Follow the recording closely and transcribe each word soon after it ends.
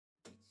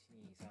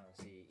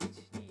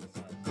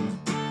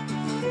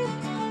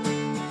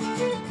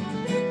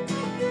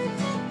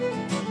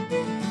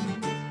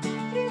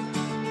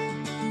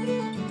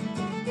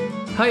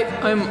Hi,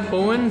 I'm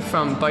Owen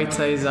from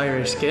Bitesize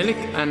Irish Gaelic,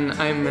 and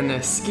I'm in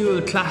a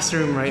school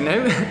classroom right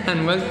now.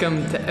 And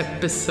welcome to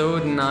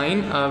episode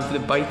 9 of the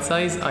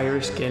Bitesize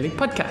Irish Gaelic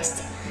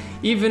podcast.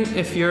 Even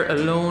if you're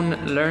alone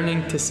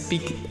learning to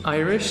speak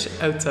Irish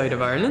outside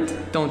of Ireland,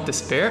 don't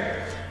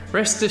despair.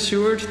 Rest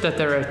assured that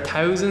there are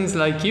thousands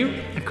like you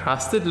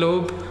across the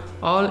globe,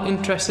 all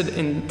interested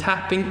in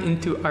tapping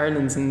into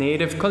Ireland's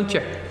native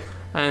culture.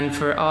 And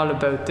for all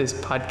about this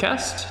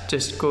podcast,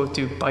 just go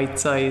to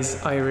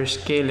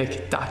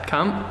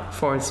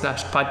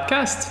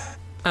bitesizeirishgaelic.com/podcast.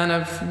 And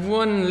I've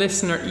one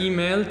listener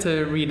email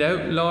to read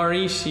out,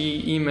 Laurie.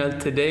 She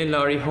emailed today,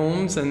 Laurie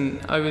Holmes, and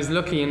I was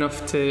lucky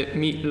enough to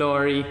meet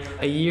Laurie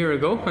a year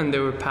ago when they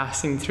were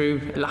passing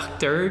through Lough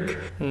Derg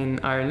in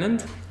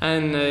Ireland.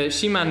 And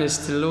she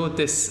managed to load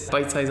this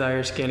Bitesize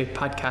Irish Gaelic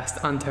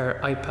podcast onto her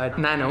iPad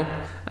Nano.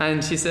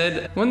 And she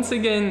said, "Once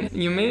again,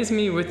 you amaze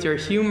me with your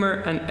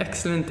humour and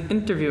excellent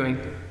interviewing."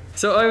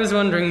 So I was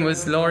wondering,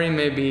 was Laurie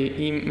maybe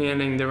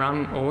emailing the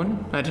wrong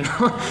Owen? I don't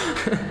know.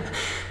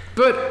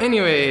 But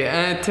anyway,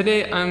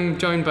 today I'm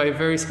joined by a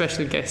very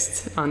special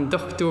guest, on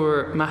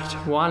Dr. Matt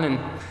Wallen.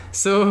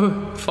 So,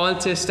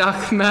 fáilte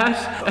isteach, Matt.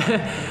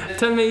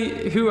 Tell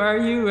me, who are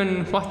you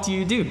and what do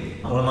you do?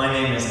 Well, my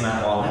name is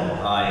Matt Wallen.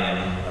 I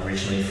am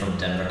originally from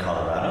Denver,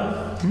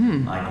 Colorado.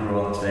 I grew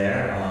up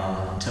there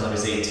until I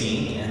was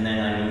 18, and then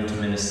I moved to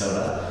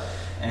Minnesota.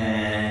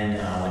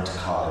 And I went to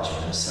college in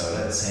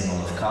Minnesota at St.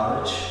 Olaf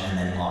College, and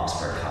then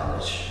Augsburg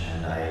College.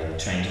 And I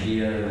trained to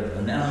be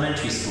an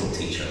elementary school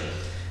teacher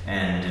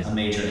and a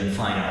major in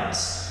fine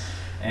arts,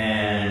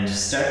 and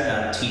started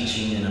out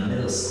teaching in a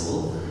middle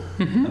school,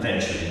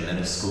 eventually a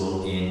middle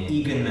school in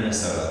Egan,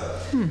 Minnesota.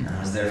 And I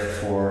was there for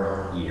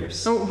 4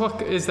 years. Oh,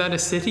 what, is that a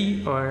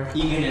city or?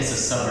 Egan is a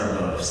suburb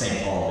of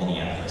St. Paul,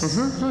 Minneapolis.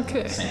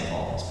 Okay. St.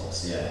 Paul, I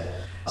suppose, yeah.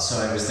 So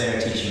I was there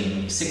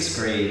teaching 6th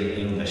grade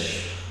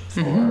English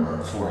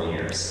for 4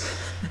 years,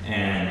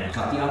 and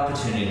got the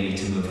opportunity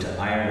to move to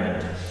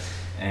Ireland,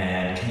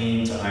 and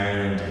came to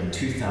Ireland in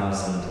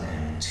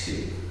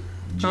 2002.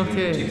 June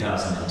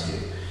 2002,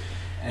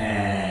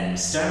 and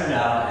started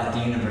out at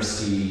the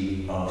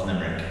University of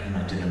Limerick, and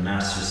I did a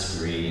master's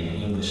degree in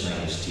English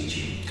language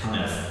teaching,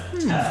 kind of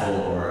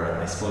TEFL, or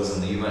I suppose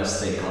in the US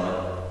they call it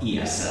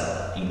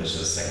ESL, English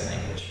as a Second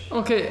Language.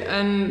 Okay,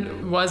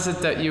 and was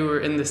it that you were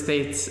in the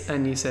States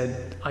and you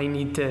said, I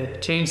need to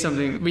change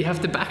something? We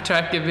have to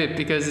backtrack a bit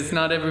because it's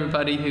not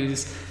everybody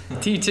who's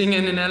teaching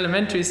in an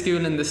elementary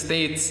school in the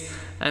States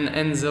and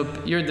ends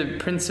up, you're the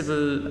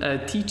principal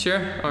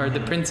teacher or the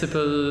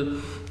principal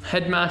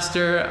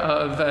headmaster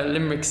of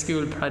Limerick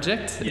School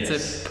Project. Yes.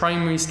 It's a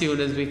primary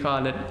school, as we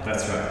call it.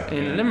 That's right.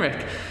 In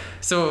Limerick.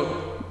 So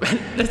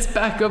let's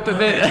back up a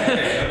bit.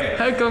 Okay.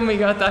 How come we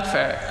got that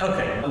far?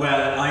 Okay.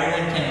 Well,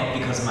 Ireland came up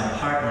because my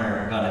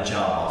partner got a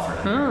job offer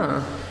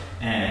here.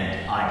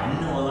 And I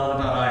didn't know a lot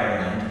about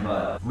Ireland,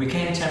 but we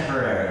came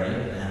temporarily,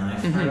 and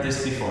I've heard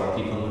this before.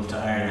 People move to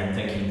Ireland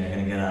thinking they're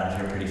going to get out of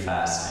here pretty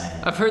fast.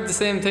 And I've heard the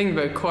same thing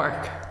about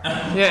Cork.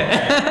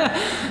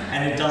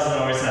 And it doesn't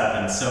always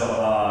happen.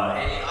 So,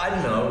 I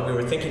don't know, we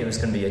were thinking it was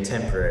going to be a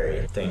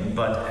temporary thing,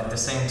 but at the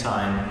same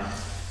time,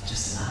 it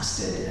just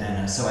lasted.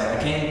 And so I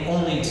came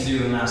only to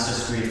do a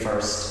master's degree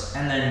first,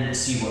 and then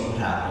see what would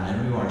happen,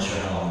 and we weren't sure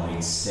how long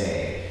we'd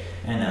stay.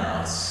 And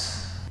now it's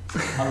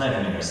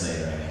 11 years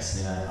later, I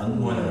guess. Yeah,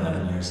 more than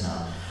 11 years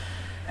now.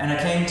 And I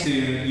came to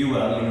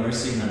UL,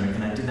 University of Limerick,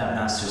 and I did that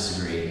master's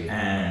degree.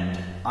 And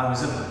I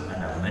was an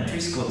elementary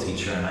school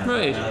teacher, and I thought,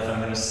 well, if I'm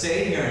going to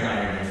stay here in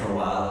Ireland for a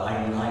while,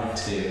 I'd like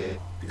to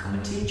become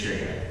a teacher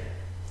here.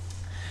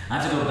 I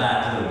have to go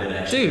back a little bit,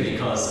 actually,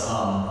 because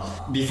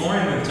before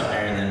I moved to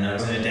Ireland, I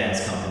was in a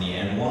dance company,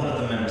 and one of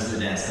the members of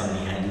the dance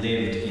company had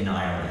lived in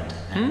Ireland.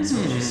 And so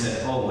she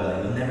said, oh,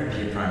 well, you'll never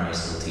be a primary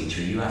school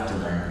teacher. You have to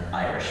learn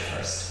Irish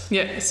first.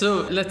 Yeah,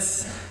 so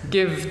let's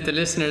give the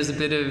listeners a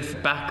bit of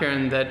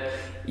background that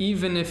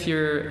even if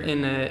you're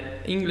in an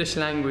English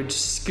language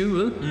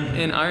school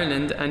in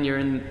Ireland and you're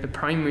in a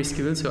primary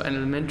school, so an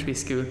elementary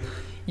school,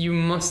 you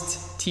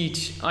must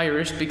teach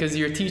Irish because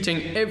you're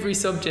teaching every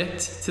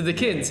subject to the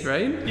kids,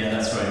 right? Yeah,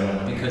 that's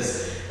right.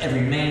 Because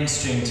every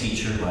mainstream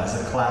teacher who has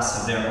a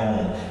class of their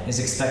own is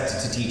expected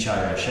to teach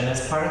Irish. And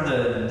as part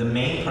of the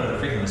main part of the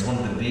curriculum is one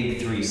of the big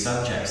 3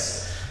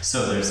 subjects.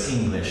 So there's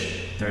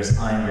English, there's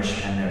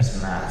Irish, and there's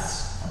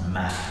maths.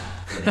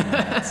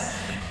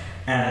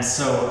 And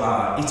so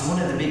it's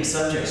one of the big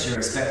subjects. You're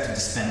expected to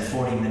spend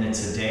 40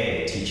 minutes a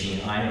day teaching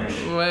Irish.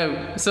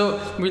 Wow. So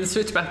we'll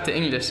switch back to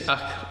English.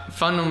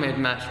 Fannomid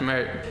Matt,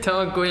 mar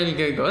tá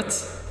Gaeilge got.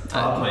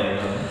 Tá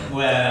Gaeilge.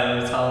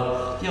 Well,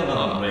 tá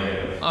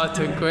Gaeilge.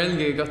 Tá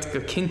Gaeilge got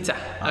go cinnte.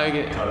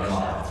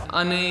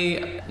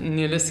 Anna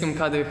níliscim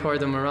cad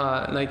chuirde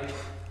mar like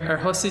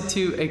hosa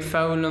tú ag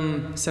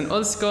fálam san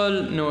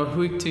ollscoil nó a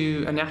thuig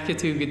tú a neacha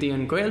tú go dtí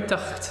an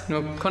Gaeltacht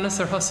nó conas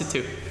hosa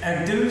tú?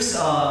 Dús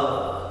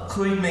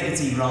chuig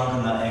mégadtí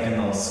ranganna ag an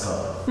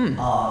ollscoil.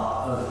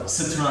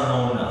 Sa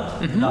Tróna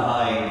na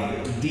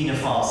ag dína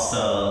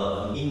fásta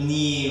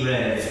ní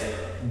raibh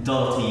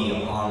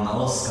dultaí an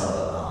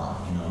ollscoil.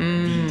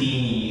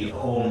 Bhí daoine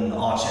ón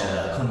áit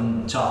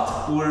chun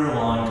teacht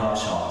uairháin gá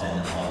seachtain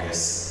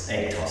agus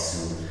ag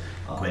tosú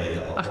a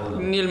chuige.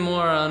 Níl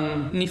mór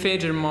an, ní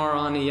féidir mór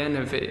an I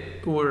dhéanamh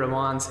uair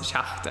amháin sa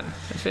seachtain.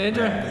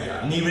 Féidir?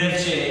 Ní raibh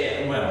sé,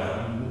 well,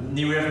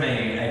 ní raibh mé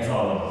ag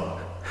fáil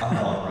an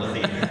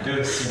really.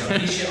 Dus,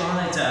 bhí sé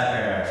anna de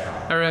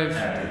ar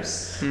dús.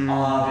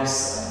 Agus,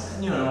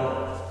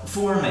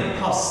 fuair mé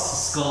post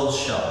scoil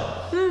seo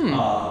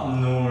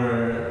nuair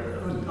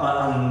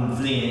an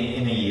bhliain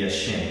ina dhiaidh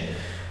sin.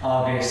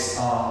 Agus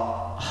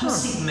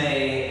thosaigh mé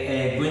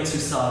ag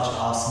buintúsáid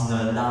as na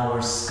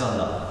leabhar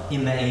scoile I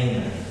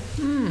aine.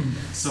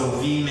 So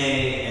bhí mé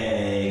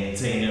ag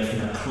déanamh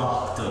na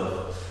cleachta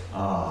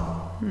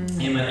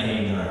I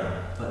aine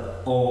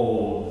ó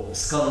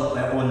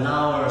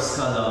leabhar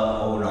scoile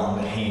ó rang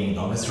a hain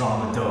agus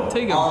rang a dó.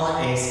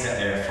 An éasca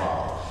ar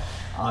fáil.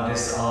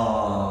 Agus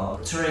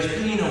tar éis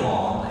bliain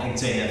amháin ag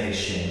déanamh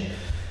sin,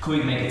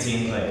 chuig mé go dtí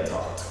an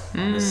Ghaeltacht.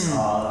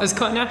 Is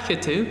cá neacha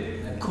tú?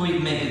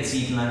 Chuig mé go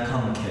dtí na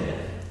Concead.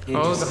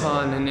 Ó go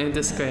háin in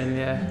Iadascail,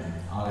 yeah.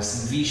 Agus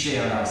bhí sé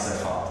ar as ar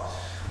fáil.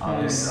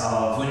 Agus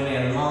bhain mé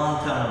an lán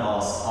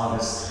planabás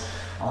agus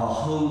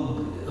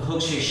thug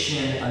sé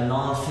sin a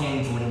lán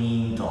féin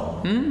bhuinín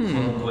dom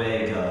chun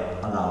gcuige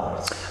a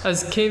labhart.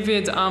 As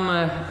céimhéad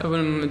ama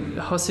bhfuil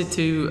thosaigh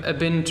tú a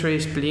bin tar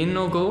éis bliain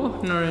ó go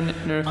nuair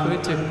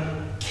chuaigh tú?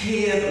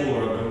 Céad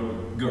uair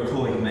gur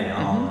chuaigh mé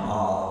an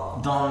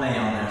dá mé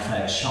an ar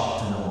feadh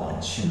seachtain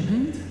amháin sin.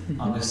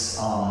 Agus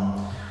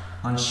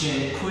an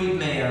sin chuaigh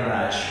mé ar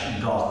ais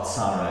gát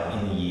sara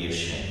ina dhiaidh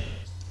sin.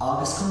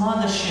 Agus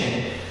cumána sin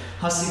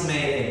thosaigh mé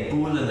ag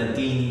bualadh le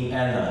daoine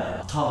eile.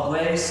 Tá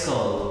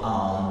Gaelscoil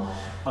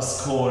as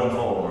cór an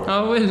bhór.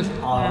 Bhfuil.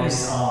 Agus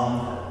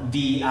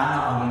bhí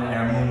anna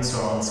ar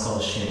múntóir an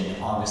scoil sin.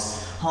 Agus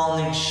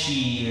tháinig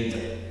siad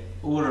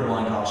uair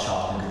amháin gá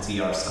seachtain go dtí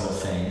ar scoil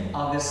féin.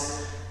 Agus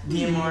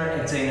bhí mar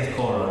ag déanamh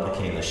córa le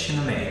chéile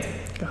sinna méid.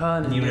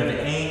 Ní raibh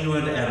aon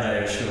rud eile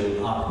ar siúil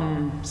ach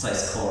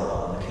sais córa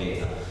le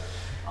chéile.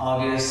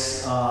 Agus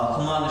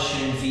cumála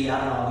sin bhí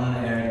anna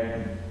ar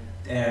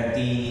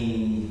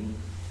daoine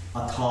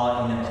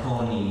atá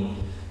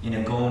ina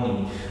gcónaí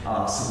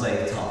sa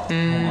Ghaeltacht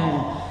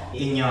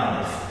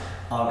inneamh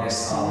agus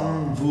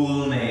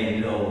bhuail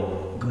mé le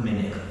go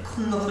minic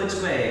chun na chuid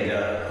gaige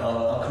a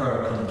chur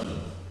chuncí.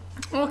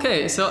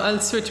 Okay, so I'll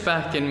switch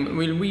back and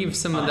we'll weave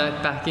some of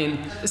that back in.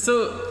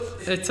 So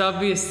it's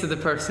obvious to the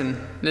person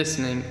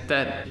listening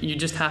that you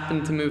just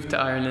happened to move to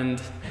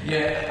Ireland.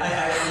 Yeah,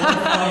 one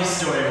funny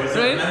story was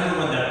I remember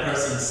when that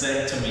person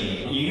said to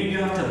me, you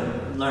have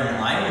to learn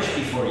Irish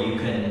before you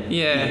can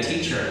be a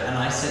teacher. And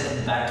I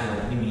said back to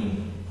her, you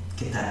mean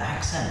get that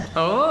accent?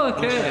 Oh,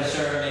 okay. Which I'm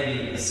sure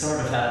maybe sort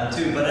of happened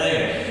too. But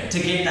anyway, to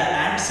get that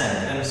accent,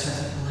 and I was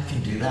like, well, I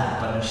can do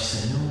that. But she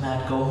said, no,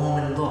 Matt, go home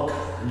and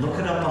look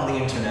it up on the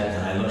internet.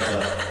 And I looked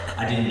up.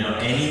 I didn't know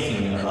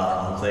anything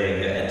about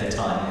Gaelic at the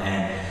time,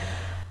 and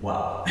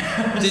wow.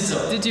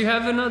 Did you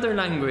have another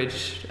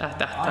language at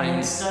that time?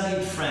 I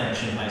studied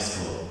French in high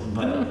school,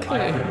 but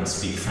I couldn't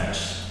speak French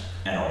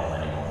at all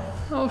anymore.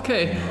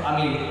 Okay.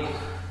 I mean,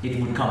 it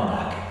would come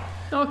back.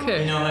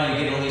 Okay. You know how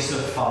you get only so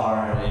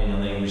far in a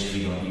language if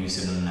you don't use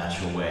it in a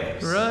natural way.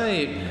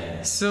 Right.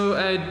 Yeah. So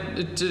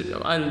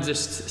I'll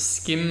just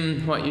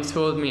skim what you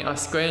told me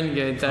as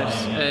Gaeilge,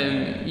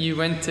 that you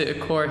went to a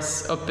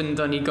course up in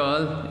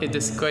Donegal,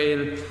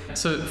 Gael.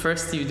 So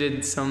first you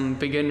did some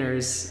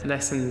beginners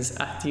lessons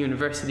at the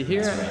university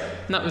here. That's right.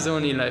 And that was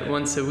only like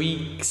once a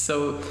week,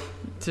 so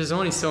there's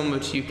only so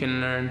much you can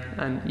learn.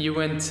 And you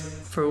went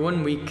for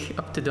 1 week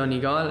up to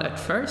Donegal at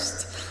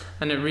first,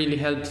 and it really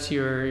helped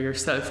your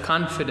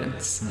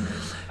self-confidence.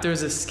 There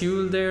was a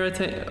school there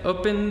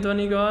up in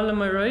Donegal,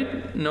 am I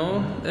right?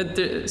 No?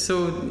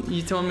 So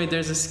you told me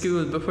there's a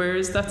school, but where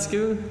is that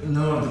school?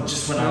 No,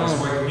 just when I was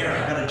working here.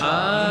 I got a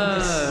job in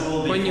this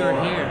school before when you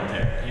were here. I went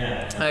there.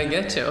 Yeah. I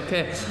get you,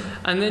 okay.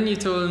 And then you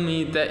told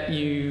me that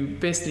you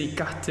basically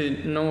got to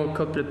know a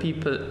couple of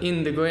people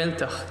in the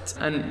Gaeltacht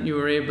and you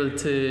were able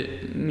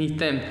to meet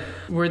them.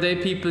 Were they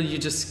people you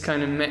just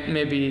kind of met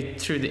maybe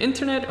through the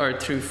internet or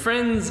through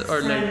friends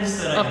or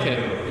friends that I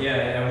knew.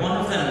 Yeah, one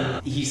of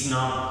them, he's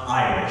not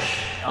Irish.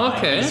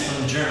 Okay. He's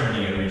from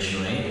Germany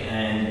originally,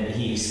 and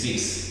he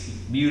speaks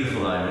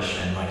beautiful Irish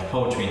and writes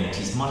poetry in it.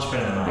 He's much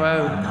better than I am.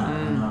 Wow.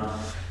 I'm not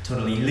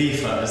totally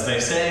Líofa, as they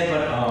say,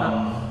 but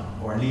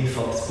or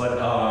Líofacht, but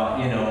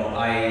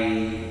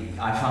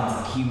I found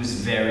that he was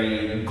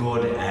very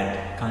good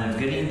at kind of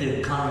getting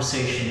the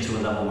conversation to a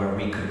level where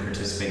we could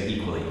participate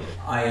equally.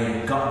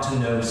 I got to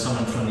know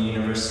someone from the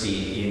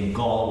university in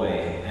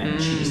Galway,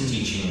 and she was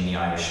teaching in the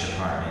Irish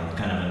department,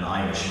 kind of an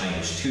Irish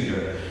language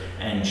tutor,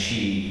 and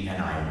she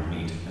and I would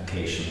meet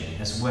occasionally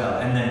as well.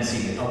 And then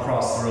see,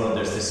 across the road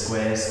there's this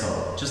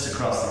Gaelscoil, just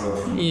across the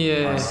road from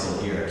our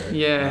school here.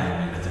 Yeah.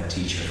 And with a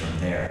teacher from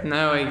there.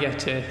 Now I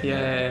get you.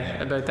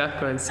 Yeah. About that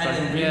Gaelscoil.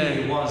 And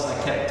it was,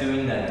 I kept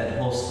doing that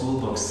whole school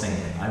books thing.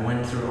 I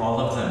went through all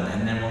of them,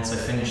 and then once I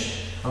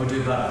finished I would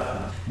do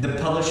the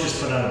publishers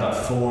put out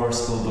about 4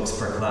 school books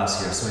per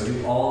class year, so I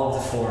do all of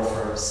the 4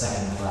 for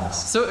second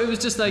class. So it was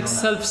just like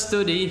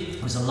self-study.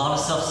 It was a lot of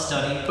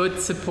self-study. But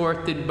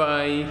supported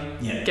by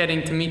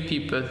getting to meet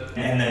people.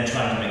 And then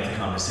trying to make the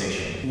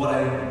conversation. What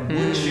I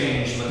would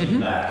change looking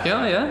back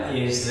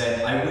is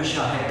that I wish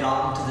I had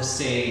gotten to the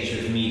stage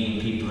of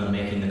meeting people and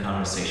making the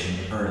conversation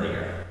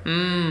earlier.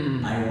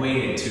 I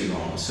waited too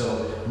long.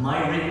 So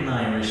my written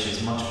Irish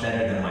is much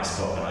better than my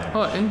spoken Irish.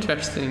 Oh,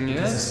 interesting,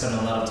 Because I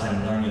spent a lot of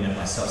time learning it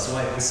myself. So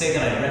I would say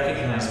that I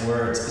recognize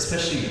words,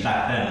 especially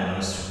back then when I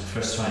was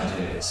first trying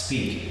to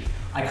speak.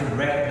 I could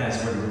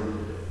recognize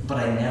words, but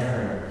I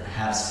never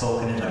have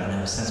spoken it. I don't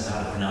have a sense of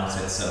how to pronounce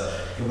it. So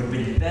it would have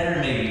been better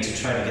maybe to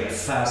try to get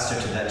faster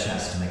to that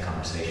chance to make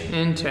conversation.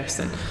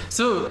 Interesting.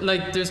 So,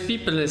 like, there's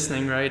people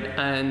listening, right?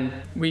 And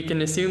we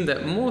can assume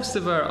that most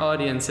of our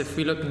audience, if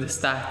we look at the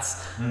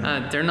stats,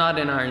 they're not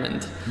in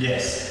Ireland.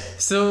 Yes.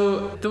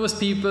 So those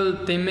people,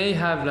 they may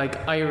have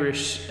like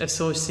Irish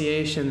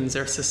associations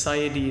or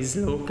societies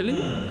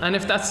locally. And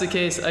if that's the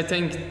case, I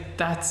think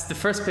that's the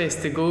first place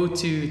to go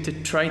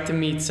to try to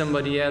meet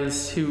somebody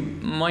else who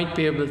might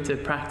be able to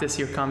practice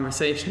your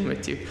conversation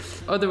with you.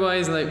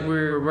 Otherwise, like,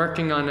 we're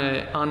working on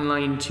an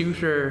online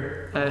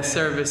tutor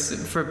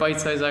service for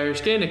Bitesize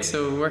Irish Gaelic,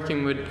 so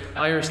working with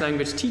Irish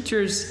language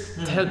teachers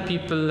to help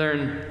people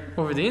learn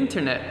over the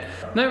internet.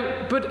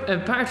 Now, but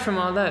apart from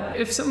all that,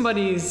 if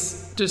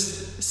somebody's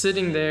just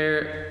sitting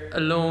there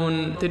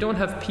alone, they don't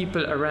have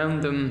people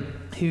around them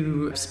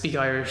who speak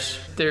Irish,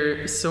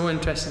 they're so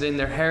interested in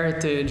their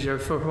heritage or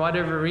for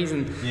whatever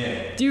reason,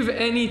 do you have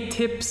any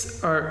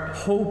tips or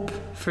hope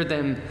for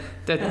them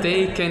that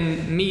they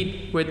can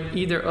meet with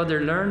either other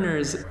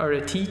learners or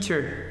a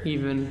teacher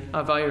even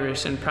of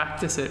Irish and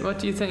practice it? What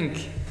do you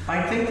think?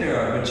 I think there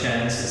are good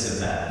chances of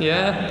that.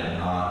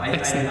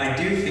 I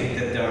do think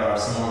that there are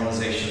some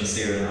organisations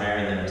here in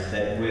Ireland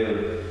that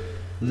will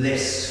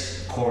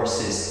list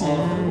courses all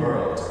over the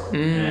world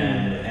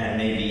and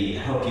maybe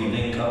help you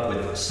link up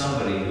with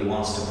somebody who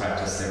wants to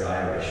practice their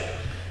Irish.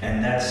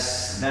 And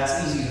that's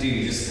easy to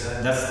do.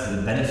 That's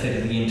the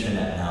benefit of the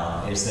internet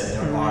now, is that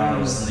there are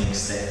those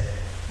links that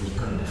we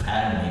couldn't have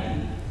had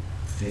maybe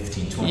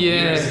 15, 20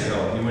 years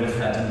ago. We would have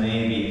had to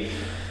maybe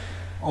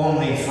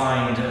only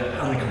come to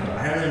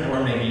Ireland,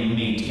 or maybe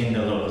meet in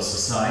the local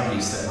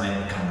societies that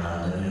might come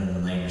around, and the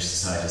language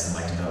societies that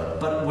might develop.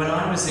 But when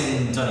I was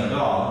in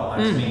Donegal, I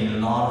was meeting a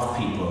lot of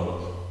people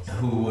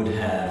who would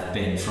have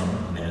been from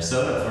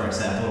Minnesota, for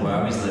example, where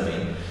I was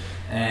living,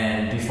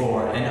 and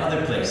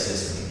other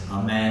places.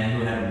 A man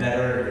who had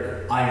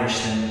better Irish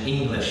than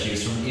English. He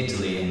was from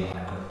Italy, and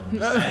I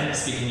couldn't understand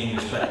speaking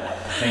English, but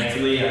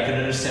thankfully I could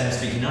understand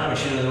speaking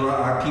Irish. You know, there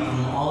are people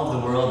from all over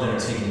the world that are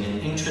taking an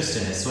interest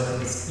in it, so I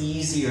think it's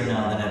easier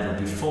now than ever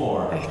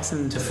before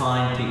to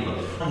find people.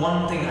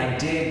 One thing I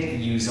did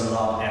use a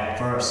lot at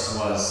first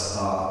was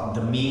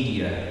the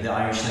media, the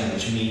Irish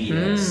language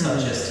media,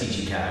 such as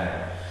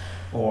Tichicata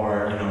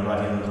or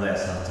Radio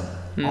Inglés.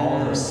 All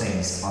those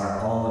things are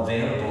all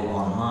available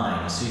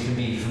online, so you can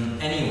be from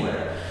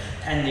anywhere.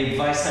 And the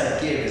advice I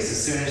give is,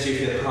 as soon as you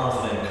feel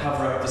confident,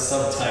 cover up the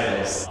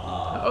subtitles.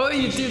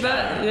 You do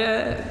that?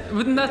 Yeah.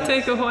 Wouldn't that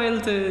take a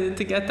while to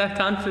get that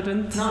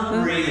confident?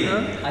 Not really.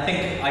 No? I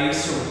think I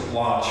used to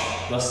watch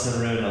Rustin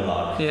Roon a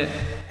lot. Yeah.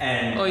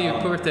 And you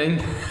poor thing.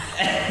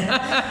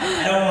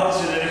 I don't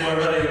watch it anymore,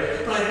 but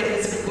I think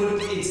it's good.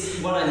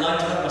 What I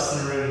liked about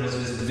Rustin Roon was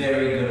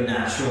very good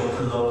natural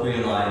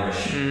colloquial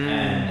Irish,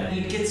 and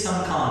you'd get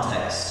some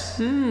context.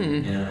 Or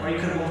you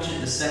could watch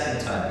it the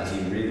second time if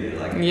you really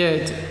like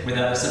it.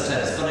 Without the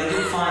subtitles. But I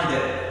did find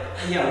that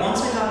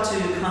once I got to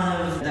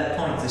kind of that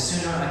point, the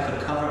sooner I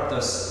could cover up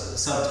those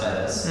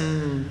subtitles,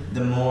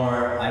 the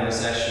more I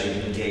was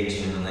actually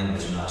engaging in the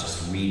language and not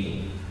just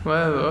reading.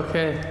 Wow,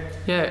 okay.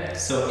 Yeah.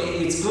 So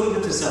it's good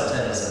with the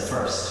subtitles at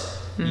first.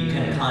 You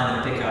can kind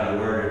of pick out a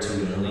word or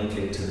two and link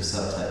it to the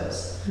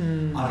subtitles.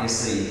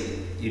 Obviously,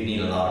 you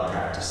need a lot of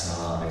practice and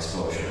a lot of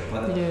exposure.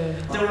 But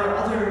there are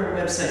other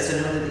websites.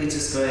 I know that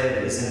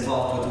Bitesize is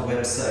involved with a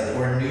website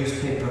or a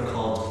newspaper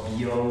called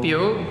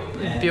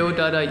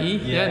Beo.ie.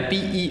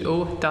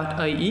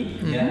 Beo.ie.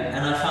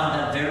 And I found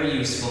that very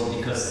useful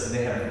because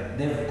they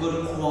have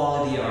good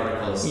quality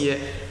articles.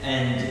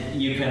 And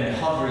you can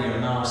hover your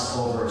mouse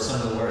over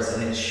some of the words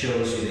and it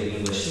shows you the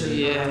English. So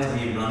you don't have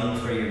to be running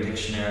for your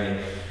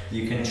dictionary.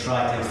 You can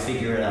try to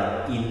figure it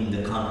out in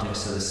the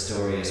context of the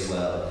story as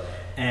well.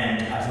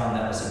 And I found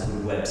that was a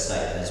good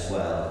website as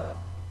well.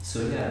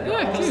 So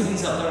all those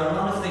things up. There are a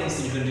lot of things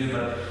that you can do,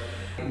 but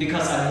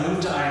because I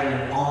moved to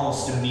Ireland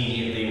almost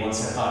immediately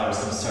once I thought I was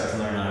going to start to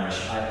learn Irish,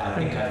 I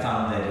think I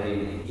found that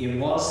it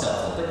was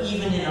helpful. But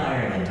even in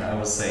Ireland, I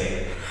will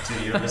say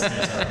to your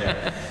listeners out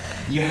there,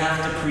 You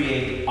have to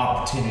create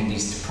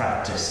opportunities to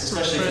practice,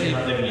 especially if you're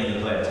not living in the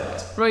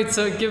Gaeltacht. Right,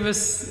 so give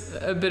us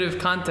a bit of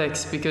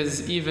context,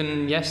 because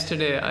even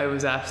yesterday I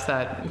was asked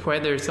that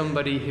whether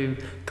somebody who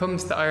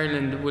comes to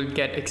Ireland will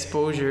get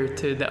exposure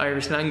to the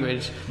Irish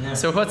language. Yeah.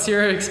 So what's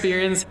your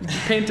experience?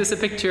 Paint us a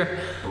picture.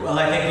 Well,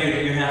 I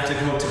think you have to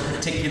go to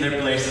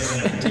particular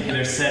places and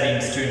particular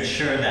settings to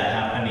ensure that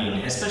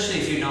happening, especially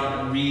if you're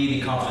not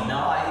really confident.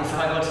 Now, if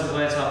I go to the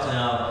Gaeltacht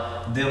now,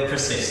 they'll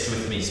persist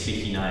with me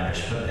speaking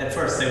Irish, but at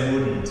first they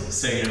wouldn't.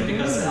 So,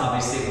 because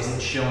obviously it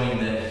wasn't showing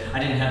that I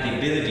didn't have the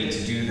ability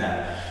to do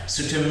that.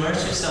 So to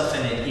immerse yourself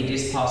in it, it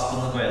is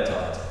possible in the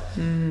Gaeltacht,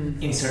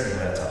 in certain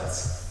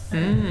Gaeltachts,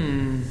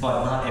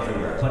 but not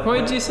everywhere.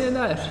 Why do you say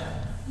that?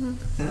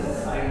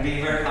 I'm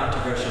being very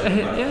controversial.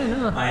 Yeah,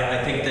 no.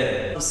 I think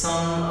that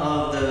some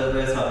of the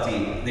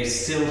Gaeltachti, they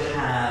still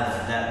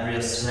have that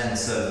real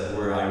sense of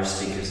we're Irish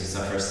speakers, it's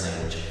our first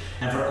language.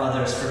 And for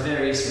others, for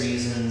various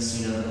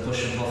reasons, the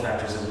push and pull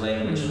factors of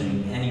language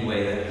learning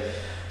anyway, that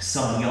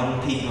some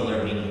young people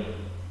are being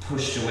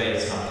pushed away,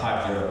 it's not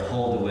popular, or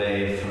pulled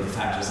away for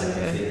factors like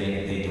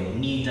they don't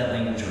need that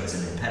language or it's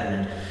an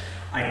impediment.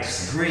 I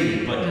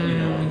disagree, but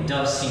it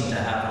does seem to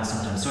happen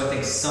sometimes. So I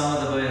think some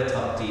of the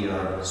Gaeltachti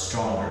are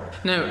stronger.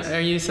 Now,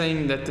 are you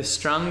saying that the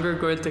stronger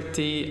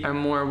Gaeltachti are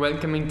more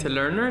welcoming to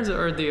learners,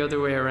 or the other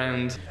way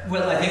around?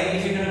 Well, I think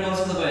if you're going to go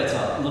to the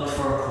Gaeltacht, look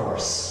for a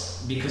course,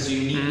 because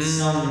you need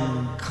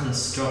some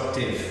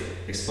constructive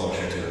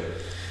exposure to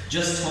it.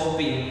 Just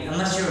hoping,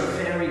 unless you're a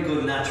very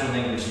good natural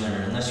language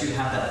learner, unless you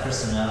have that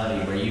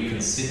personality where you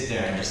can sit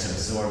there and just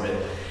absorb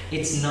it,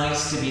 it's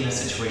nice to be in a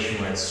situation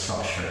where it's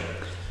structured.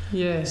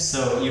 Yeah.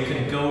 So you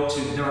can go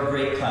to, there are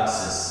great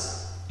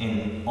classes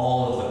in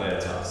all of the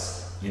Gaeltachts,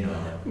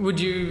 Would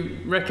you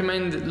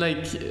recommend,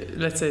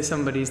 let's say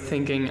somebody's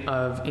thinking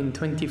of, in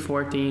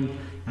 2014,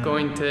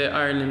 going to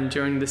Ireland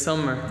during the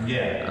summer?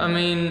 Yeah. I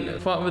mean,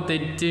 what would they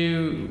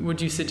do?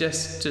 Would you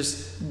suggest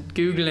just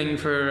Googling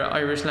for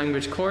Irish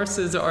language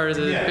courses, or is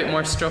it a bit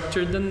more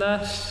structured than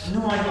that?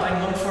 No,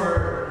 I look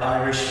for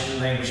Irish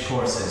language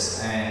courses,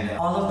 and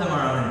all of them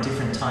are on at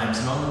different times,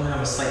 and all of them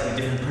have a slightly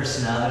different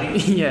personality.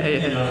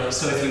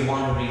 So if you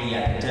want a really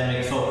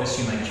academic focus,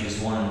 you might choose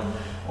one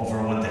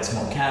over one that's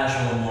more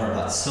casual, more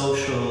about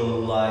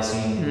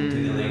socializing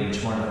through the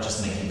language, more about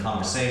just making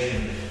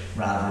conversation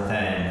rather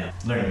than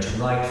learning to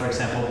write, for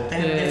example. They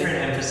have different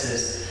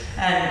emphasis,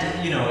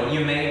 and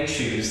you may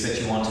choose that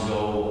you want to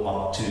go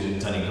up to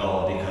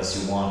Donegal because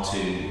you want to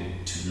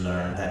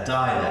learn that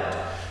dialect,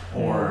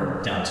 or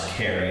down to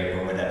Kerry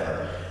or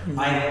whatever.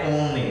 I've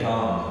only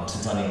gone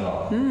to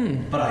Donegal,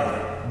 but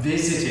I've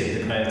visited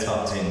the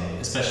Gaeltacht,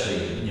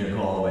 especially near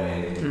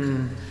Galway,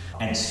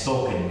 and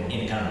spoken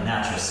in a kind of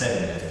natural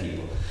setting with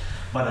people.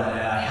 But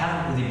I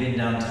haven't really been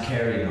down to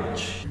Kerry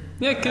much.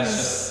 Yeah,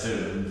 because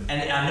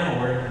and I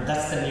know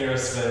that's the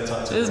nearest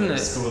Gaeltacht to where the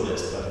school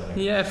is. But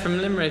yeah,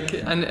 from Limerick,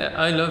 and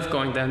I love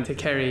going down to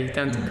Kerry,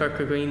 down to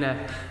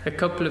Kirkagreena. A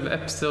couple of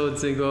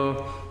episodes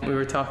ago, we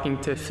were talking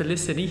to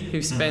Felicity,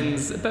 who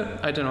spends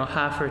about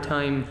half her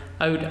time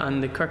out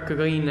on the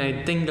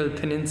Kirkagreena Dingle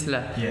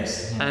Peninsula.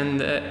 Yes. Yeah.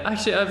 And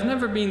actually, I've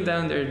never been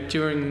down there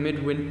during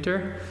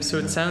midwinter, so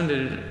it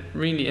sounded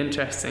really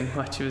interesting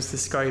what she was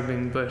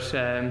describing. But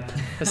I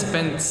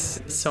spent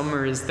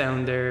summers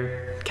down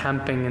there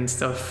camping and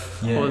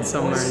stuff, whole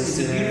summers.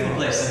 It's a beautiful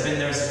place. I've been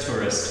there as a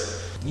tourist.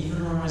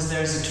 Even when I was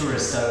there as a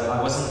tourist,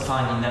 I wasn't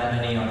finding that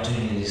many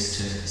opportunities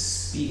to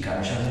speak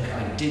Irish. I think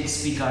I did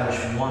speak Irish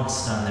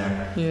once down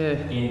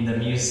there. In the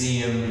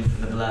Museum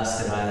for the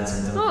Blasted Islands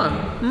in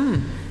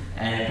Dublin.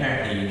 And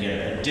apparently you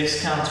get a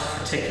discount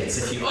for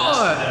tickets if you ask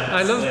for them.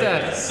 I love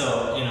that.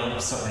 So,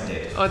 so I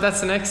did. Oh,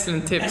 that's an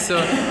excellent tip.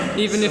 So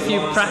even if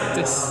you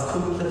practice...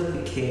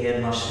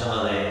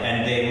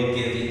 And they will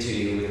give it to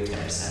you with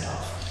 10%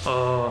 off.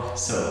 Oh.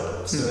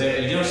 So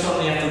there, you don't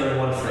only have to learn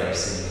one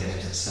phrase and you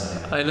get it. So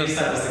I love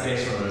that was the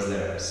case when I was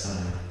there. So.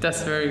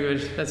 That's very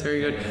good. That's very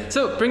good.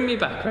 So bring me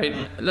back, right?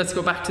 Let's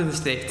go back to the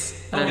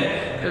States.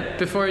 Okay.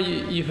 Before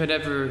you had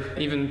ever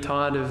even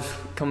thought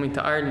of coming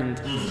to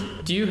Ireland,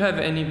 do you have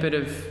any bit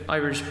of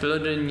Irish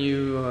blood in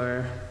you,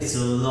 or? It's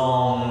a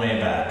long way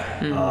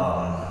back.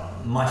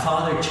 My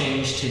father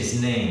changed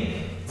his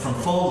name from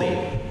Foley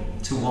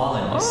to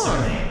Wallen, his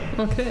surname.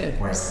 Okay.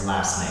 Whereas the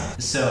last name.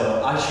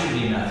 So I should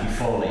be Matthew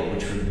Foley,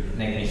 which would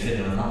make me fit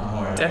in a lot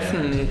more.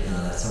 Definitely.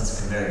 That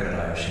sounds like a very good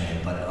Irish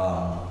name, but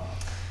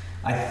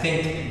I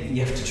think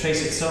you have to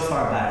trace it so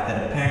far back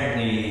that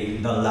apparently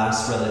the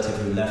last relative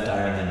who left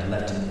Ireland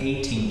left in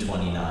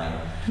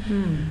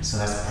 1829. So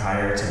that's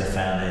prior to the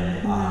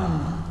famine.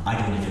 I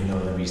don't even know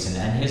the reason,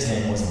 and his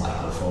name was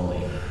Michael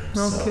Foley.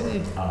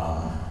 Okay.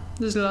 So,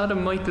 there's a lot of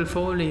Michael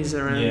Foleys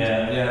around.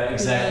 Yeah,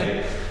 exactly.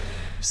 Yeah.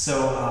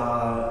 So,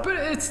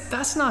 but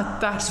that's not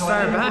that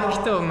far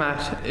back though,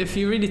 Matt. If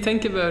you really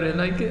think about it,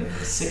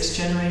 6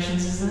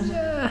 generations, is it?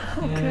 Yeah.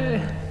 Okay.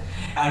 Yeah.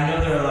 I know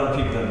there are a lot of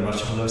people that are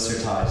much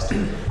closer ties to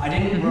it. I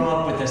didn't grow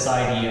up with this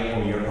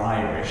idea, you're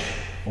Irish,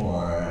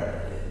 or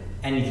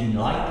anything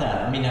like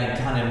that. I mean, I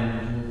kind of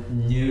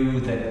knew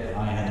that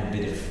I had a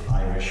bit of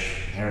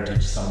Irish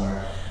heritage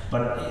somewhere,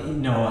 But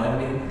no, I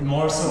mean,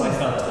 more so I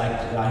felt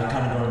I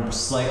kind of remember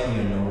slightly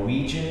a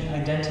Norwegian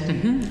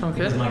identity. Okay.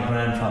 Because my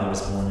grandfather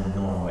was born in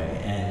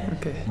Norway,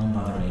 and my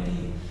mother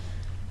maybe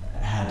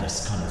had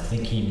us kind of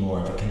thinking more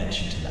of a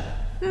connection to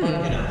that.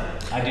 But you know,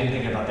 I didn't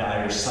think about the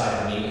Irish side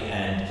of me,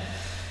 and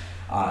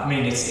I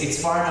mean,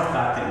 it's far enough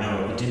back that, you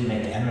know, it didn't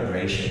make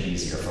emigration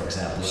easier, for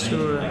example,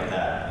 or anything like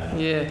that.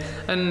 You know? Yeah,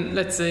 and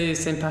let's say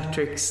St.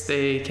 Patrick's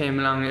Day came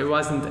along, it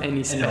wasn't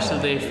any special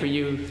day for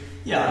you.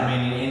 Yeah, I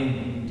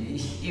mean,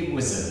 it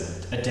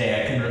was a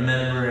day. I can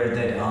remember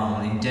that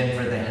in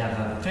Denver they have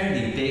a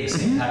fairly big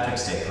St.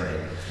 Patrick's Day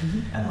parade,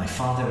 and my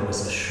father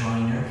was a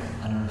Shriner.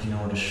 I don't know if you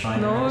know what a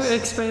Shriner is. No,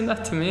 explain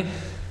that to me.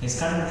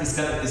 It's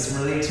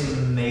related to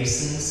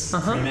Masons,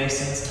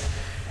 Freemasons.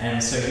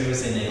 And so he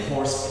was in a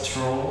horse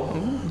patrol,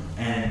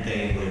 and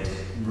they would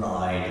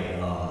ride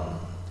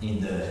in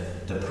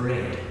the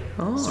parade.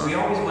 So we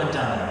always went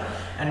down there.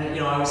 And,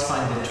 you know, I always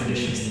find the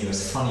traditions in the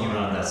US funny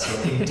around that.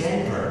 So in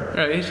Denver,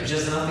 which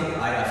is nothing,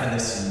 I find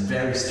this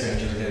very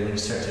strange when you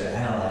start to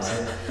analyze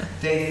it,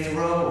 they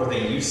throw, or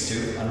they used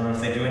to, I don't know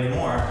if they do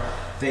anymore,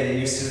 they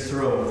used to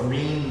throw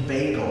green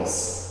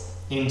bagels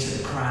into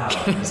the crowd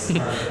as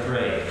part of the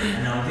parade.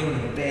 And I'm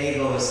thinking the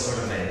bagel is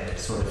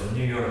sort of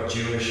New York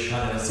Jewish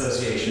kind of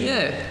association.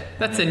 Yeah,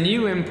 that's a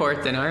new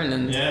import in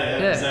Ireland.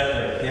 Yeah,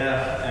 exactly.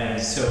 Yeah,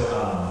 and so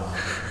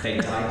they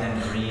dyed them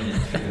green and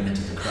threw them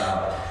into the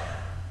crowd.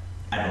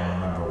 I don't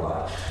remember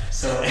why.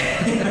 So I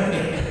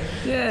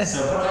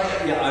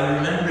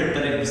remember it,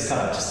 but it was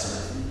kind of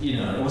just, you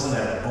know, it wasn't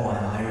that, oh,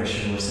 I'm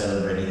Irish and we're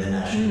celebrating the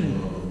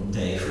National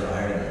Day for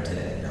Ireland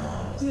today.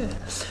 Yeah.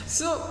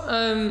 So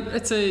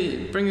let's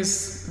say bring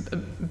us a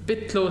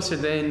bit closer.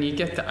 Then you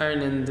get to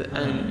Ireland,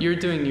 and you're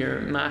doing your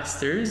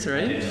masters,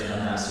 right? I did a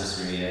master's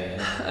degree.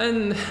 Yeah.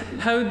 And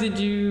how did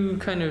you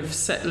kind of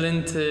settle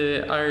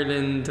into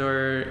Ireland,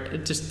 or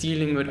just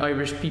dealing with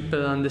Irish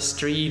people on the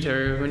street,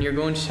 or when you're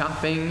going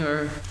shopping,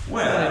 or?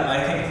 Well,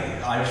 I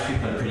think Irish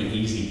people are pretty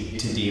easy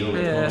to deal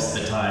with most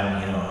of the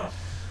time. You know.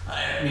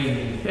 I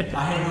mean,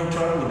 I had no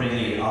trouble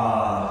really.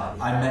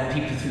 I met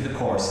people through the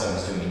course I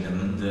was doing,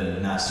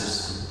 the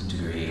master's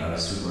degree I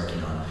was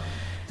working on.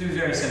 Through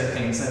various other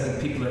things, I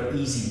think people are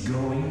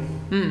easygoing,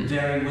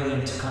 very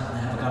willing to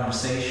have a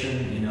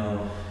conversation, you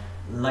know,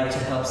 like to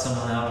help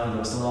someone out who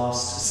looks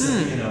lost, so,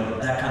 you know,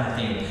 that kind of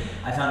thing.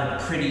 I found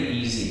it pretty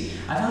easy.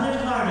 I found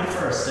it hard at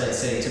first, I'd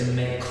say, to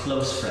make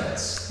close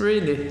friends.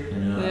 Really? You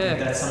know, I think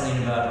that's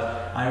something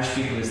about Irish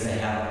people is they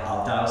have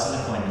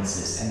 1,000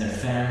 acquaintances, and their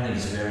family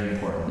is very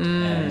important.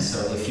 And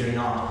so if you're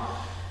not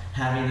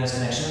having those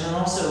connections, and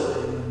also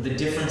the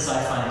difference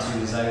I find too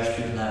is Irish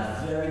people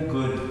have very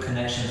good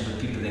connections with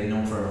people they've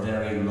known for a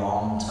very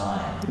long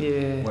time.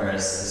 Yeah.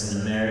 Whereas as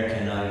an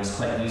American, I was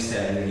quite used to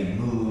it. I really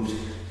moved,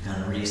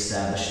 kind of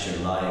reestablished your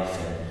life,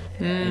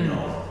 and you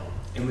know,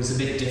 it was a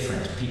bit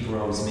different. People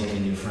were always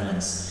making new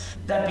friends.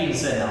 That being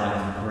said, now I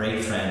have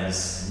great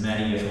friends,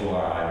 many of whom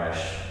are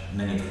Irish,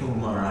 many of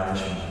whom are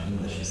Irish and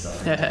English and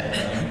stuff like that.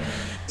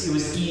 It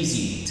was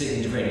easy to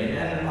integrate it,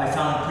 and I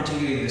found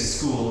particularly the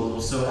school.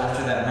 So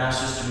after that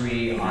master's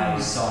degree, I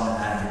saw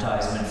an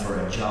advertisement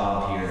for a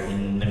job here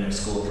in Limerick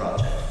School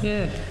Project.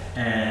 Yeah.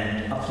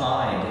 And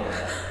applied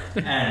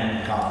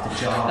and got the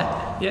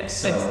job.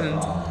 So,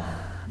 excellent.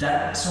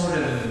 That sort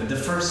of, the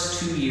first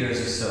 2 years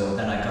or so,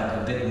 then I got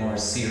a bit more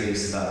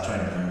serious about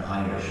trying to learn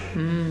Irish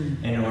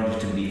in order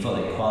to be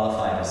fully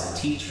qualified as a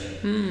teacher.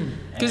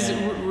 Because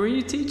were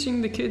you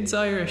teaching the kids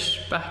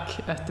Irish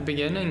back at the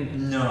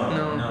beginning?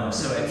 No.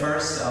 So at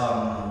first,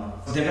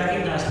 they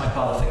recognized my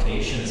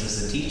qualifications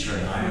as a teacher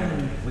in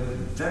Ireland with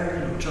very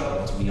little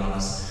trouble, to be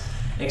honest.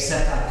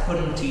 Except I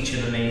couldn't teach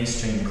in a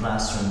mainstream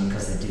classroom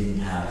because they didn't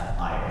have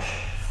Irish.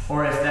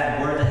 Or if that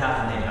were to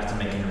happen, they'd have to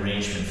make an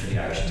arrangement for the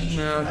Irish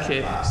teacher for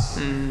that class.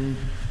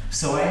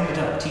 So I ended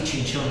up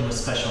teaching children with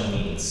special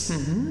needs.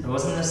 It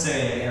wasn't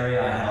necessarily an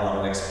area I had a lot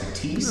of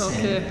expertise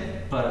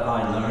in, but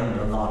I learned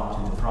a lot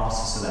through the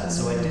process of that.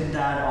 So I did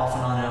that off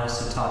and on. I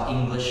also taught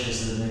English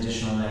as an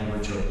additional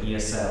language, or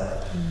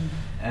ESL.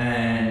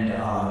 And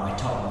I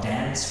taught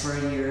dance for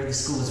a year. The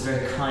school was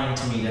very kind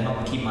to me to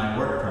help me keep my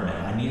work permit.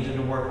 I needed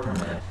a work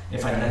permit.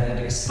 If I let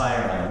it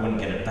expire, I wouldn't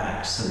get it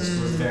back. So the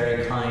school was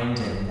very kind,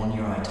 and 1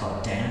 year I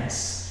taught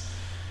dance.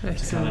 Excellent,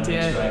 to kind of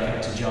make sure I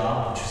kept a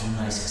job, which was a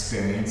nice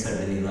experience. I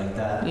really liked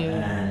that.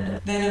 And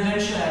then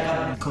eventually I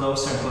got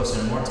closer and closer,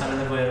 and more time in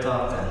the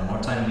Gaeltacht, and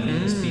more time meeting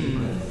these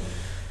people, and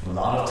a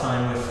lot of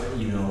time with,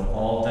 you know,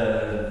 all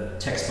the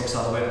textbooks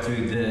all the way up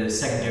through the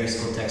secondary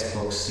school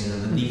textbooks, you know,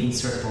 the Leaving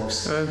Cert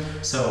books.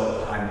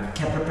 So I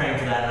kept preparing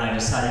for that, and I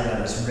decided I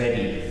was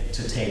ready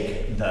to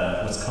take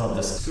what's called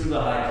the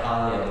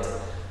Gaelic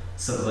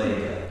I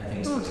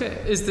think. Okay,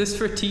 is this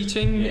for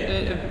teaching?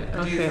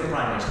 Okay. For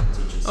primary school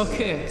teachers.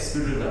 Okay.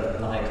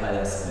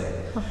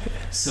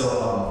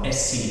 So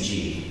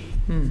SCG,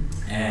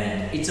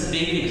 and it's a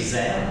big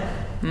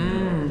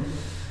exam.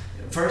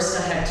 First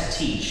I had to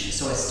teach,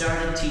 so I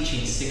started teaching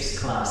 6th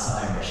class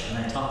Irish, and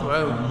I taught them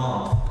for a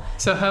month.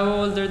 So how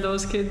old are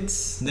those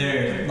kids?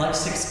 They're like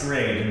 6th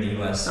grade in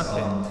the US,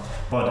 Okay.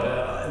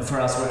 but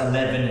for us we're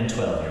 11 and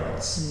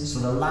 12-year-olds. So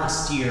the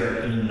last year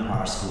in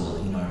our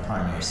school, in our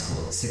primary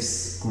school,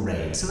 6th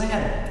grade, so they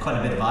had quite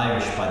a bit of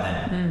Irish by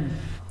then.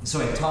 So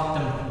I taught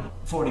them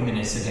 40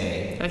 minutes a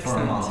day for a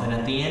Excellent. month, and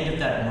at the end of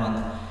that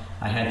month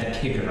I had the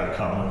kicker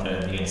come,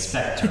 the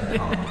inspector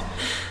come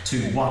to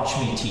watch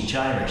me teach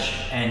Irish,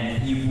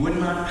 and you would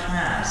not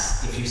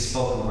pass if you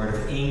spoke a word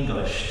of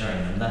English during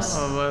the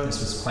lesson. Oh, wow. This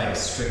was quite a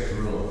strict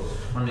rule,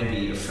 or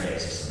maybe a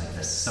phrase or something like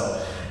this.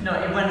 So no,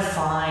 it went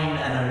fine,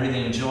 and I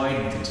really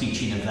enjoyed the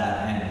teaching of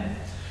that,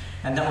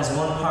 and that was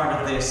one part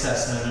of the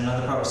assessment.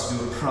 Another part was to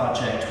do a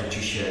project which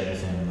you shared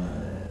with him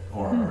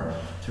or her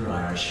through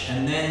Irish,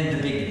 and then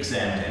the big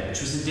exam day,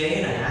 which was a day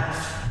and a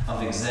half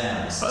of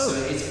exams. Oh. So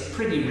it's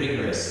pretty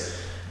rigorous.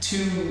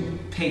 2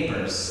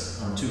 papers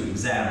or 2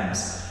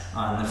 exams.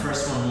 The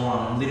first one more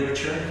on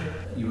literature.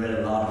 You read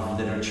a lot of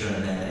literature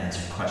and then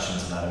answered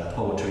questions about it,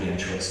 poetry and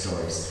short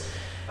stories.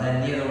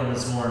 And the other one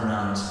was more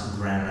around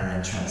grammar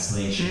and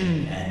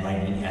translation and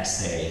writing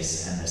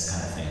essays and this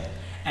kind of thing.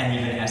 And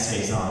even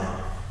essays on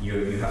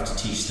you have to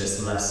teach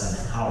this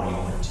lesson, how are you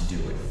going to do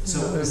it? So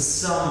it was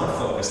somewhat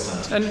focused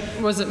on teaching.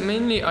 And was it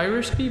mainly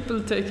Irish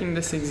people taking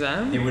this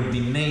exam? It would be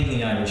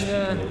mainly Irish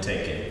Yeah. people who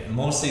take it.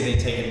 Mostly they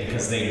take it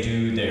because they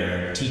do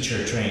their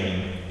teacher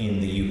training in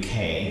the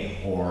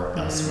UK or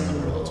elsewhere in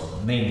the world,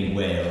 mainly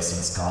Wales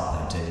and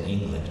Scotland and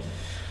England.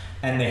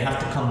 And they have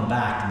to come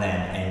back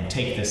then and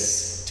take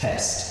this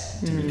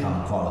test to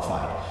become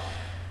qualified.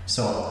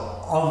 So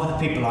of the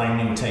people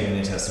I knew taking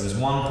the test, there was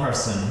one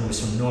person who was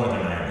from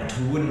Northern Ireland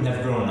who wouldn't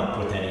have grown up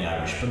with any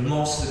Irish, but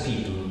most of the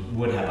people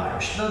would have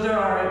Irish. Though there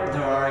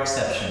are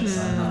exceptions.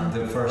 I'm not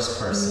the first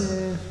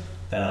person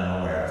that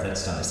I'm aware of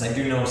that's done this. I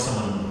do know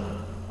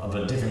someone of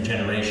a different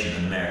generation,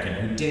 an American,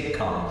 who did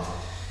come,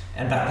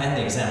 and back then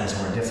the exams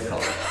were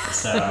difficult.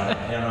 So I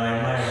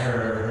admire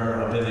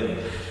her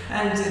ability.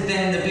 And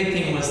then the big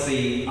thing was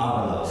the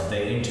Agalov,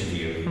 the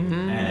interview,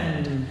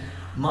 and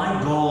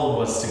my goal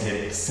was to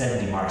get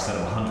 70 marks out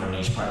of 100 on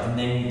each part, and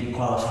then be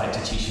qualified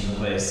to teach in the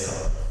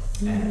Glasgow.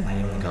 And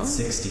I only got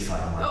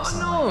 65 marks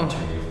on my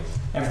interview.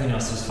 Everything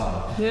else was fun.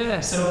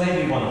 Yeah. So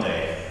maybe one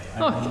day. I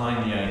don't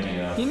mind the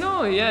idea. You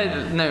know,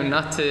 no,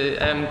 not to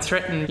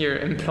threaten your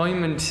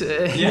employment.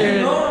 But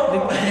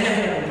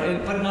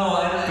no.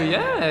 But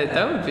yeah,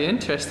 that would be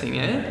interesting,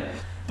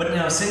 But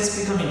now, since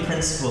becoming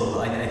principal,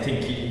 I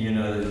think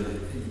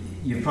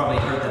you've probably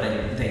heard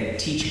that they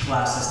teach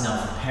classes now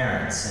for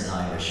parents in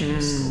Irish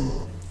in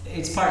school.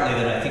 It's partly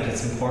that I think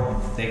it's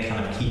important that they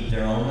kind of keep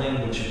their own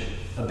language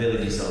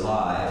abilities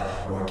alive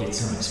or get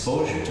some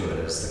exposure to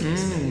it, as the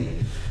case may be.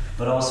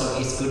 But also,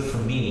 it's good for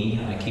me.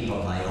 I keep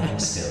up my own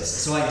skills.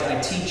 So I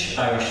teach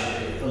Irish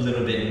a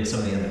little bit in some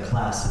of the other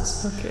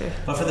classes. Okay.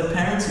 But for the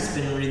parents, it's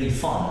been really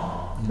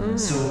fun.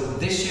 So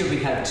this year we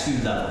had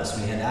 2 levels.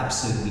 We had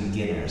absolute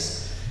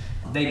beginners.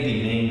 They'd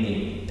be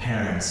mainly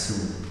parents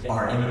who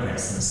are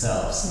immigrants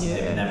themselves. Yeah.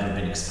 They've never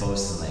been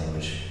exposed to the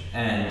language.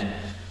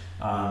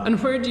 And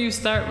where do you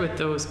start with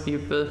those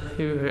people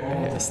who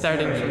are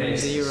starting from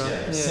basics, 0?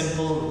 yeah.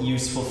 Simple,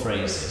 useful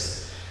phrases.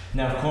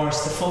 Now, of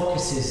course, the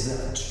focus is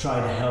to try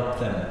to help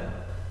them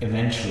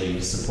eventually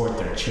support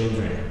their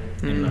children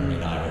in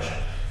learning Irish,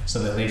 so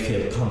that they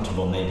feel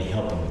comfortable maybe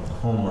helping with the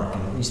homework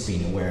and at least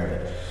being aware of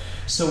it.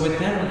 So with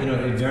them,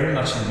 very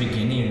much in the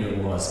beginning it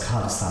was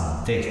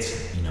Kalasan dit,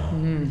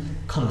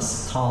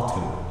 Kunas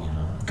Taltu,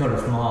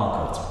 Gurf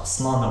Magot,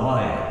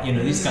 Slana,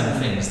 these kind of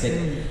things.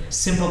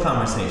 Simple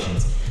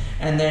conversations.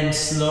 And then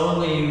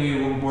slowly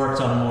we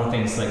worked on more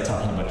things like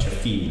talking about your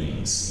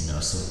feelings,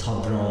 so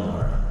Tabron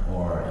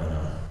or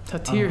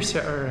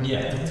Tatirsa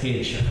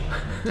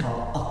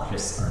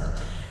Tatirsa,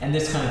 and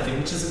this kind of thing,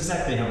 which is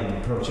exactly how we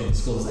approach it in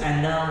schools.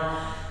 And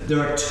now there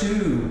are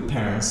 2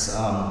 parents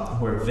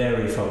who are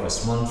very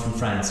focused, one from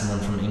France and one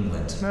from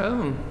England.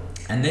 Oh.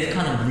 And they've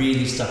kind of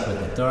really stuck with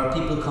it. There are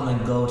people who come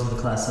and go to the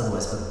class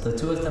otherwise, but the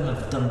 2 of them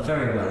have done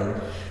very well.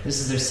 And this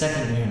is their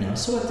 2nd year now.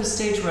 So at the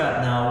stage we're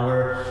at now,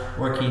 we're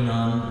working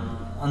on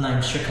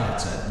I'm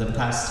Shikata, the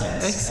past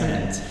tense.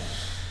 Excellent.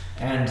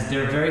 And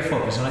they're very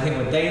focused, and I think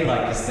what they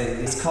like is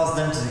it's caused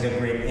them to take a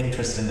great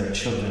interest in their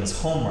children's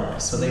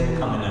homework. So they will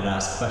come in and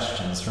ask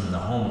questions from the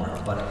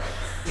homework. But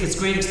it's a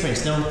great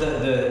experience. Now, with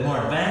the more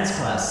advanced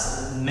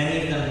class,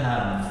 many of them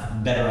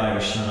have better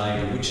Irish than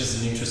I do, which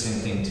is an interesting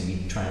thing to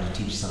be trying to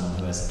teach someone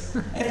who has,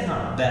 if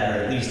not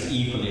better, at least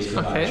equally as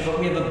good Irish. But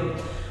we have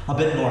a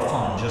bit more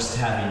fun just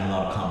having a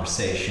lot of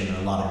conversation,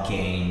 a lot of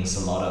games,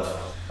 a lot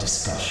of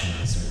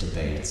discussions or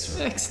debates.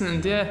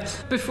 Excellent, yeah.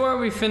 Before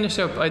we finish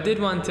up, I did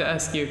want to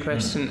ask you a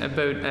question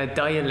about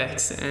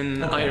dialects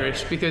in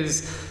Irish,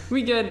 because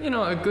we get,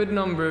 a good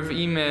number of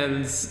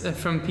emails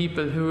from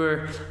people who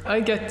are, I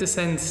get the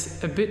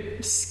sense, a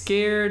bit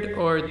scared,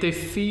 or they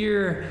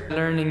fear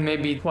learning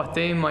maybe what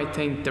they might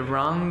think the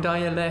wrong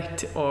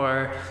dialect,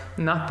 or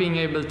not being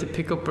able to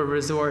pick up a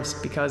resource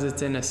because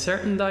it's in a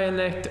certain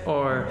dialect,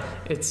 or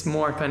it's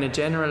more kind of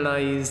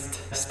generalized,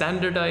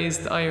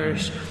 standardized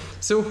Irish.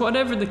 So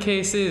whatever the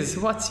case is,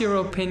 what's your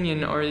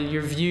opinion or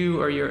your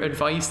view or your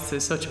advice to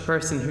such a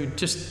person who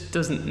just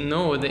doesn't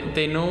know?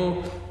 They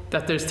know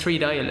that there's 3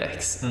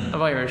 dialects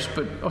of Irish,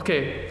 but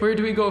okay, where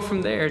do we go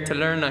from there to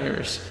learn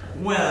Irish?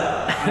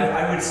 Well,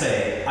 I would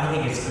say I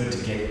think it's good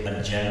to get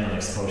a general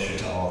exposure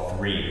to all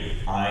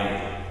 3.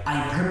 I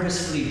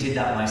purposefully did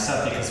that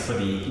myself because for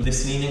the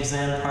listening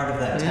exam part of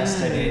that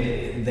test I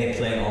did, they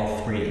play all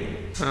 3.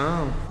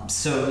 Oh.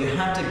 So you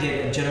have to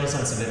get a general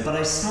sense of it, but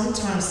I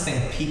sometimes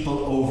think people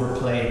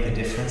overplay the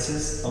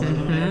differences a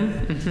little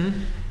bit.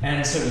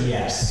 And so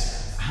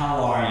yes,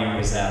 how are you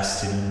is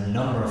asked in a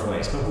number of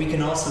ways, but we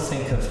can also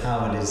think of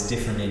how it is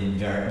different in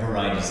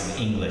varieties of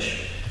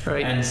English.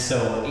 Right. And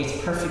so it's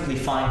perfectly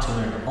fine to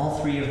learn all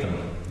 3 of them,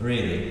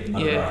 really.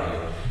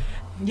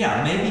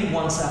 Yeah, maybe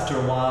once after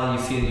a while you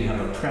feel you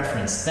have a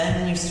preference,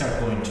 then you start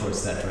going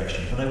towards that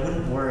direction. But I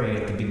wouldn't worry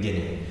at the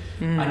beginning.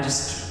 I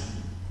just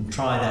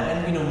try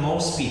that. And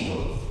most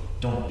people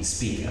don't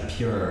speak a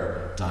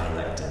pure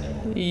dialect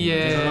anymore.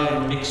 There's a lot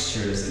of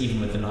mixtures,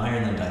 even within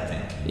Ireland, I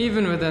think.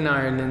 Even within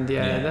Ireland,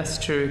 that's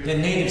true. The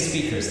native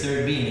speakers,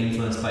 they're being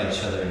influenced by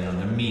each other,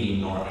 they're meeting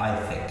more, I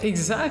think.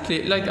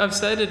 Exactly. Like I've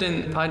said it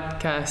in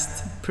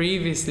podcast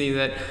previously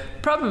that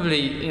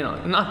probably,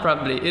 not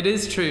probably, it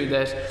is true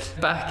that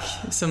back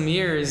some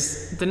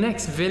years, the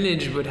next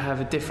village would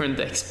have a different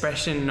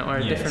expression or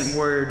a different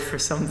word for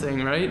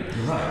something, right?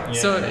 Right. Yeah,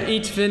 so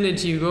each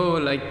village you go,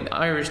 like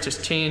Irish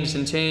just changed,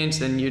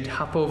 and you'd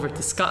hop over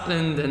to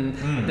Scotland, and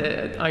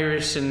the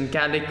Irish and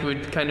Gaelic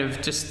would kind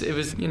of just, it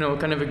was,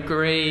 kind of a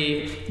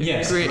grey...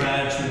 Yes,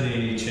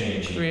 gradually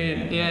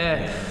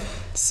changing.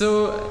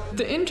 So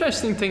the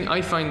interesting thing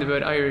I find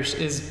about Irish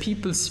is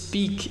people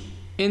speak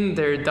in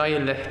their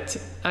dialect,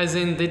 as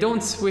in they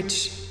don't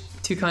switch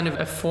to kind of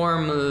a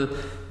formal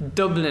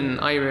Dublin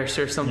Irish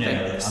or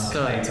something.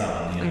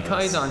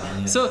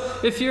 So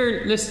if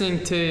you're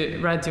listening to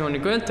Radio na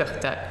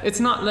Gaeltachta, it's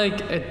not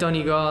like a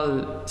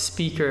Donegal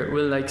speaker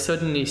will like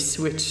suddenly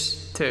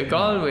switch to a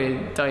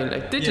Galway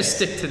dialect. They just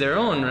stick to their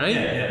own,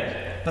 right?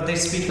 But they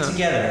speak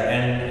together,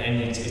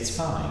 and it's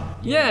fine.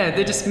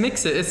 They just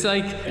mix it. It's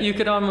like you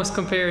could almost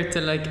compare it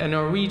to like a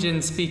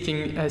Norwegian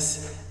speaking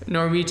as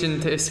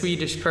Norwegian to a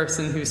Swedish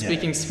person who's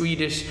speaking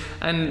Swedish,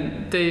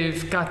 and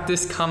they've got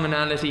this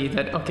commonality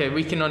that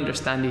we can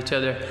understand each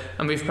other,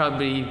 and we've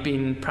probably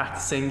been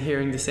practicing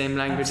hearing the same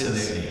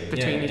languages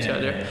between each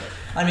other.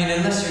 I mean,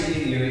 unless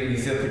you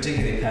feel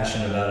particularly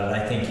passionate about it,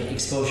 I think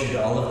exposure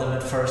to all of them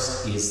at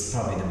first is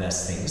probably the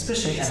best thing,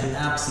 especially as an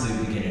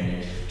absolute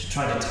beginner, to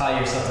try to tie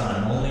yourself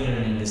down. I'm only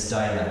learning this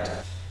dialect.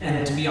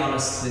 And to be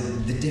honest,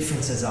 the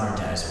differences aren't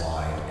as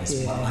wide as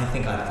what I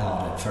think I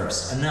thought at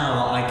first. And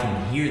now I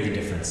can hear the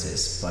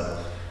differences, but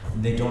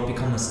they don't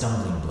become a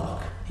stumbling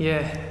block.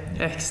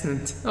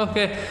 Excellent.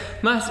 Okay,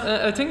 Matt,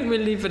 I think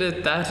we'll leave it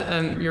at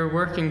that. You're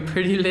working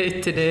pretty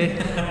late today.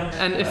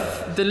 And if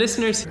the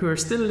listeners who are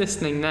still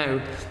listening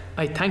now,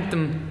 I thank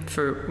them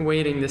for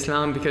waiting this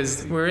long,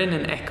 because we're in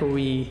an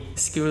echoey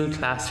school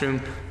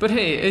classroom. But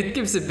hey, it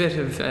gives a bit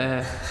of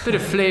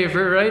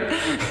flavour, right,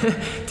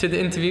 to the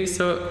interview.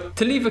 So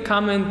to leave a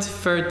comment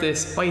for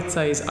this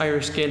Bitesize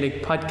Irish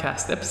Gaelic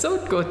podcast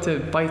episode, go to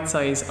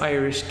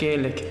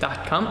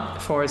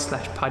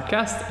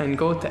bitesizeirishgaelic.com/podcast and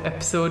go to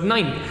episode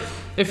 9.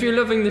 If you're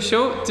loving the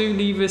show, do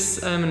leave us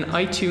an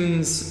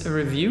iTunes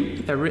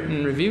review, a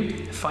written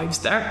review,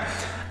 5-star.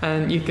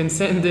 And you can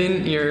send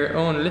in your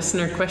own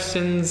listener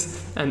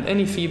questions and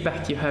any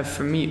feedback you have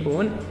for me,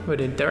 Owen, with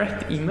a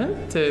direct email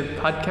to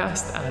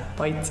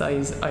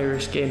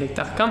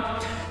podcast@bitesizeirishgaelic.com.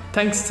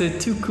 Thanks to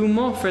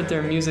Tukumo for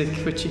their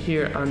music, which you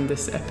hear on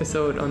this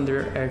episode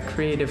under a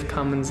Creative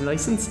Commons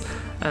license.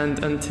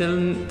 And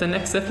until the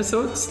next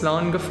episode,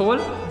 Slán go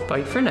fóill.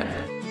 Bye for now.